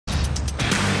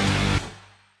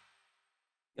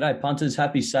G'day, punters.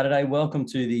 Happy Saturday. Welcome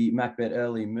to the MacBet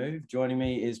Early Move. Joining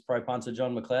me is pro punter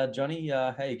John Mcleod. Johnny,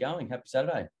 how you going? Happy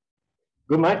Saturday.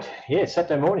 Good, mate. Yeah,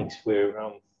 Saturday mornings. We've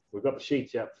got the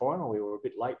sheets out final. We were a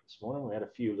bit late this morning. We had a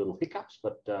few little hiccups,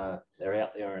 but they're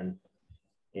out there and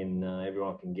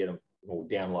everyone can get them or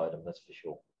download them. That's for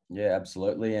sure. Yeah,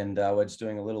 absolutely. And we're just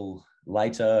doing a little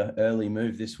later early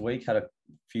move this week. Had a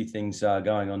few things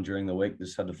going on during the week.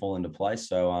 Just had to fall into place.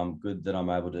 So I'm good that I'm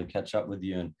able to catch up with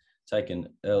you and take an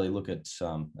early look at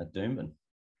Doomben.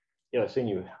 Yeah, I've seen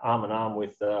you arm in arm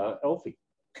with Elfie.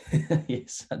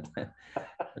 Yes,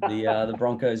 the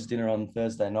Broncos dinner on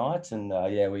Thursday night, and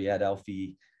we had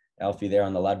Alfie there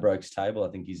on the Ladbrokes table.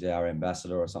 I think he's our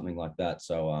ambassador or something like that.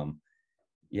 So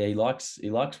he likes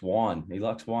wine. He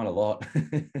likes wine a lot.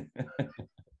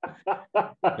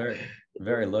 very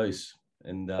very loose,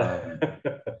 and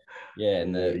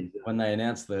when they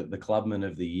announced the Clubman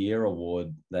of the Year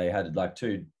award, they had like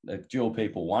two dual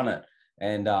people won it.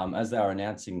 And as they were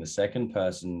announcing the second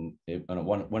person,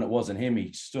 when it wasn't him,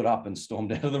 he stood up and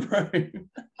stormed out of the room.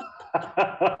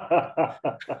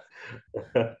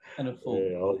 And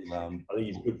I think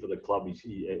he's good for the club,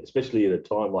 especially at a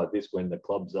time like this when the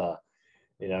clubs are,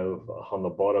 on the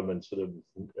bottom and sort of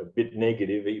a bit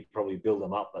negative. He probably build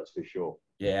them up, that's for sure.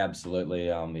 Yeah, absolutely.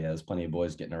 There's plenty of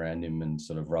boys getting around him and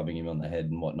sort of rubbing him on the head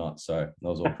and whatnot. So that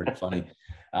was all pretty funny.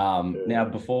 Now,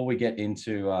 before we get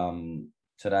into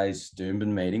today's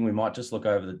Doomben meeting, we might just look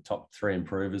over the top three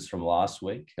improvers from last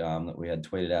week that we had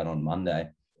tweeted out on Monday.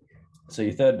 So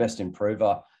your third best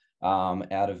improver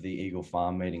out of the Eagle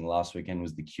Farm meeting last weekend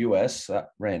was the QS. That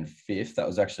ran fifth. That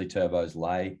was actually Turbo's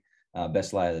lay,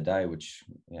 best lay of the day, which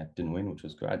didn't win, which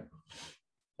was great.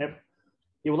 Yep.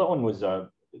 Yeah, well,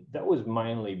 that was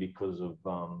mainly because of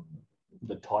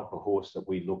the type of horse that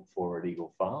we look for at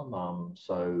Eagle Farm.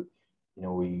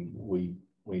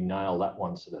 We nail that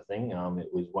one sort of thing.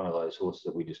 It was one of those horses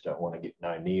that we just don't want to get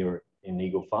no near in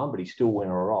Eagle Farm, but he still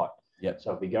went all right. Yeah.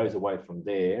 So if he goes away from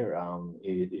there,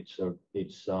 he'll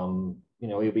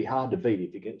be hard to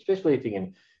beat especially if he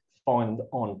can find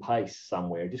on pace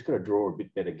somewhere. Just got to draw a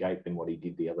bit better gate than what he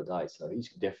did the other day. So he's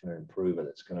a definite improver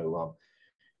that's going to,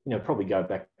 probably go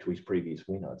back to his previous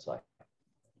win, I'd say.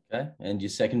 Okay, and your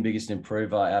second biggest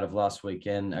improver out of last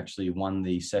weekend actually won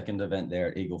the second event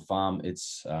there at Eagle Farm. It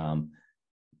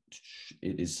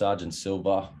is Sergeant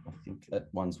Silver. I think that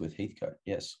one's with Heathcote.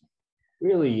 Yes.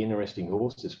 Really interesting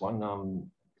horse, this one. I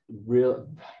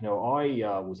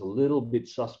was a little bit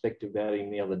suspect about him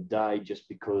the other day just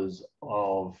because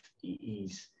of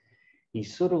he's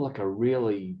sort of like a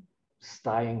really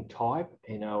staying type,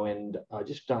 and I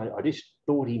just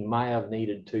thought he may have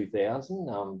needed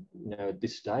 2,000, at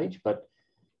this stage, but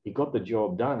he got the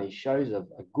job done. He shows a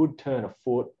good turn of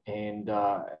foot, and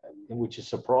which is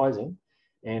surprising.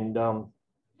 And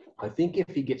I think if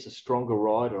he gets a stronger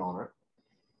rider on it,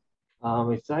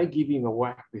 if they give him a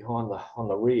whack on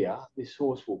the rear, this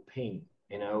horse will ping.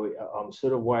 I'm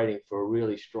sort of waiting for a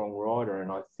really strong rider,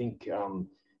 and I think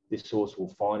this horse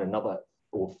will find another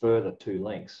or further 2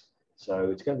 lengths.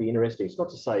 So it's going to be interesting. It's not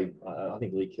to say, I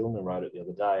think Lee Kilner rode it the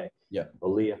other day. Yeah. Or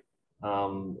Leah.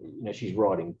 She's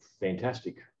riding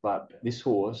fantastic. But this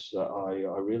horse,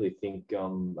 I really think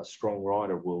a strong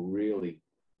rider will really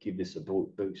give this a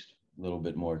boost. A little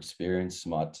bit more experience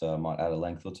might add a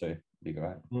length or two. Be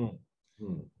great.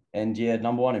 And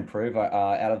number one improver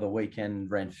out of the weekend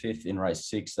ran fifth in race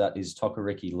 6. That is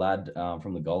Tokariki Lad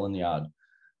from the Golan Yard.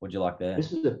 What'd you like there?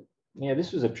 This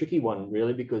was a tricky one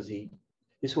really, because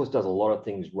this horse does a lot of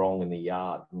things wrong in the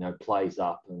yard. Plays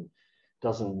up and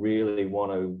doesn't really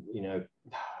want to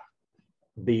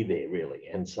be there really,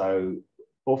 and so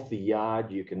off the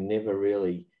yard you can never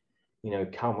really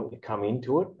come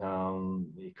into it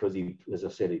because he, as I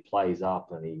said, he plays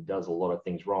up and he does a lot of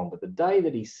things wrong. But the day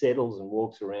that he settles and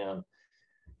walks around,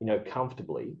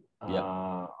 comfortably,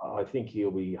 I think he'll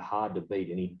be hard to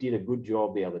beat. And he did a good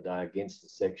job the other day against the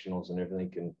sectionals and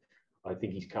everything. And I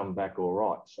think he's come back all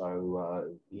right. So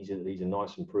he's a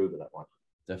nice improver, that one.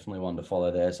 Definitely one to follow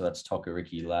there. So that's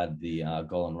Tokariki Lad, the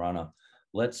Golan runner.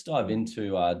 Let's dive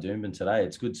into Doomben today.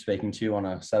 It's good speaking to you on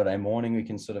a Saturday morning. We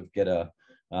can sort of get a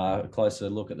closer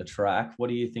look at the track. What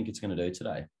do you think it's going to do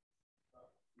today?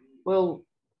 Well,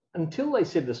 until they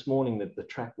said this morning that the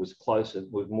track was closer,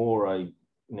 with more on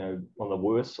the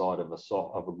worst side of a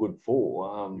good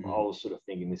 4, I was sort of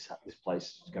thinking this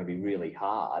place is going to be really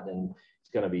hard, and it's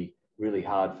going to be really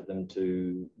hard for them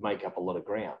to make up a lot of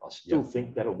ground. I still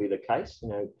think that'll be the case,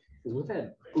 because we've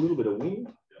had a little bit of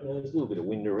wind. There's a little bit of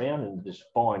wind around and just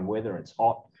fine weather, and it's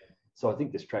hot. So I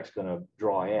think this track's going to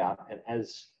dry out, and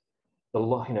as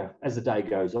the day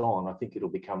goes on, I think it'll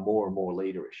become more and more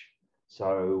leaderish.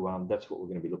 So that's what we're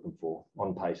going to be looking for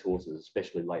on pace horses,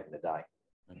 especially late in the day.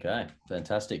 Okay,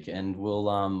 fantastic. And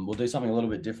we'll do something a little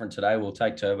bit different today. We'll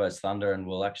take Turbo's Thunder and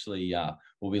we'll actually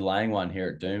we'll be laying one here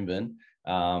at Doomben.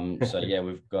 So yeah,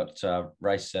 we've got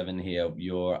race 7 here.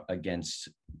 You're against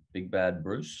Big Bad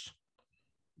Bruce.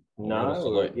 No,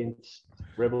 we're against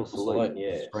Rebel Salute.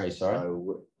 Yeah. Sorry.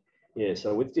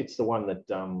 So it's the one that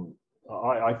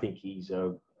I think he's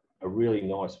a really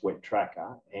nice wet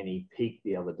tracker, and he peaked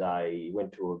the other day. He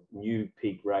went to a new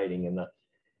peak rating,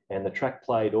 and the track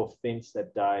played off fence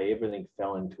that day. Everything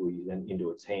fell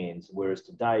into its hands. Whereas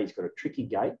today he's got a tricky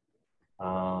gate.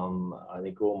 I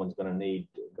think Gorman's going to need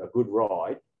a good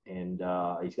ride, and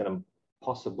he's going to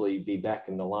possibly be back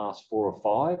in the last 4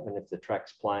 or 5. And if the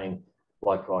track's playing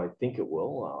like I think it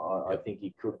will, I think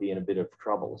he could be in a bit of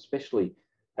trouble, especially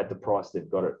at the price they've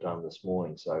got it this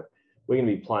morning. So we're going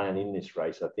to be playing in this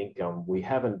race. I think we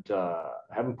haven't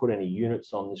put any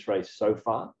units on this race so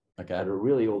far. Okay. It'll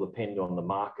really all depend on the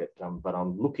market, but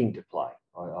I'm looking to play.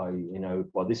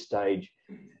 By this stage,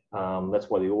 that's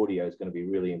why the audio is going to be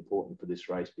really important for this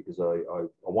race, because I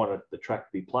wanted the track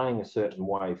to be playing a certain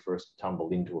way for us to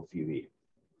tumble into a few here.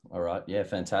 All right. Yeah,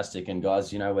 fantastic. And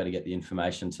guys, you know where to get the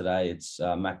information today. It's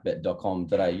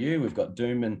macbet.com.au. We've got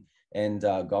Doomben and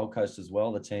Gold Coast as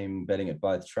well, the team betting at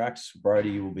both tracks.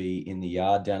 Brody will be in the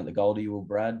yard down at the Goldie. Will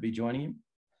Brad be joining him?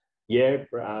 Yeah,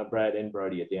 Brad and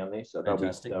Brody are down there, so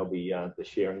they'll be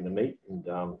sharing the meet. And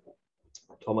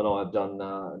Tom and I have done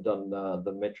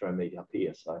the Metro meet up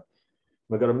here. So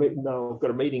we've got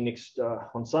a meeting next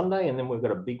on Sunday, and then we've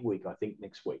got a big week, I think,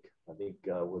 next week. I think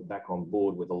we're back on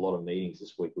board with a lot of meetings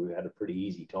this week. We've had a pretty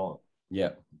easy time.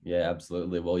 Yeah,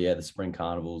 absolutely. Well, yeah, the spring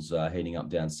carnival's heating up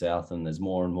down south, and there's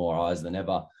more and more eyes than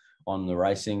ever on the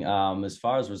racing. As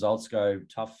far as results go,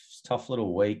 tough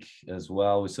little week as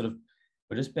well.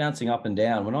 We're just bouncing up and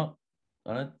down.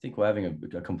 I don't think we're having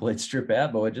a complete strip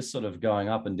out, but we're just sort of going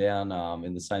up and down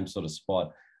in the same sort of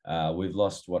spot. We've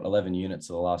lost 11 units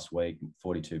of the last week,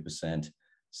 42%.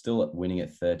 Still winning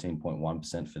at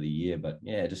 13.1% for the year, but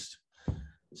yeah, just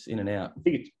in and out. I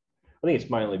think it's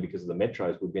mainly because of the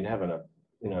Metros. We've been having a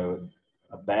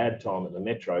bad time at the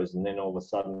Metros, and then all of a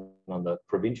sudden on the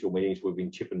provincial meetings we've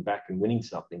been chipping back and winning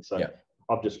something. So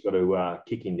I've just got to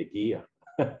kick into gear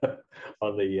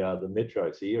on the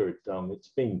Metros here.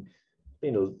 It's been a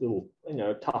little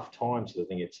tough times. I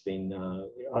think it's been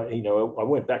I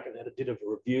went back and did a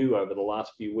review over the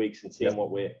last few weeks and seeing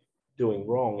what we're doing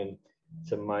wrong, and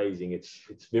it's amazing.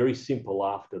 It's very simple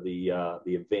after the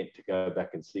event to go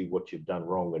back and see what you've done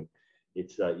wrong, and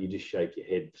it's you just shake your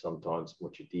head sometimes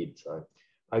what you did. So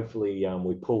hopefully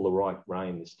we pull the right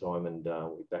rein this time, and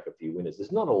we back a few winners.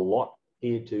 There's not a lot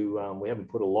here to we haven't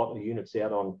put a lot of units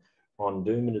out on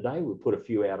Doomben today. We've put a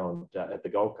few out on at the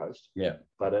Gold Coast. Yeah.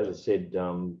 But as I said,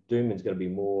 Doomben's going to be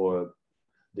more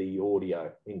the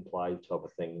audio in play type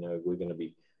of thing. We're going to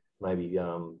be maybe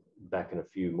backing a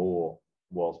few more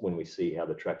when we see how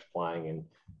the track's playing,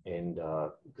 and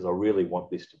because I really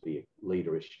want this to be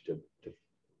leaderish to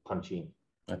punch in.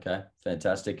 Okay,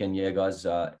 fantastic. And yeah, guys,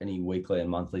 any weekly and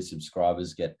monthly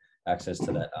subscribers get access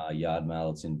to that yard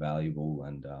mail. It's invaluable,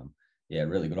 and yeah,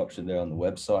 really good option there on the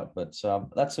website. But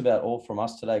that's about all from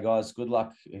us today, guys. Good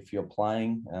luck if you're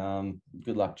playing.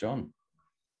 Good luck, John.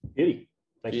 Beauty.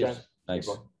 Thanks, James. Thanks.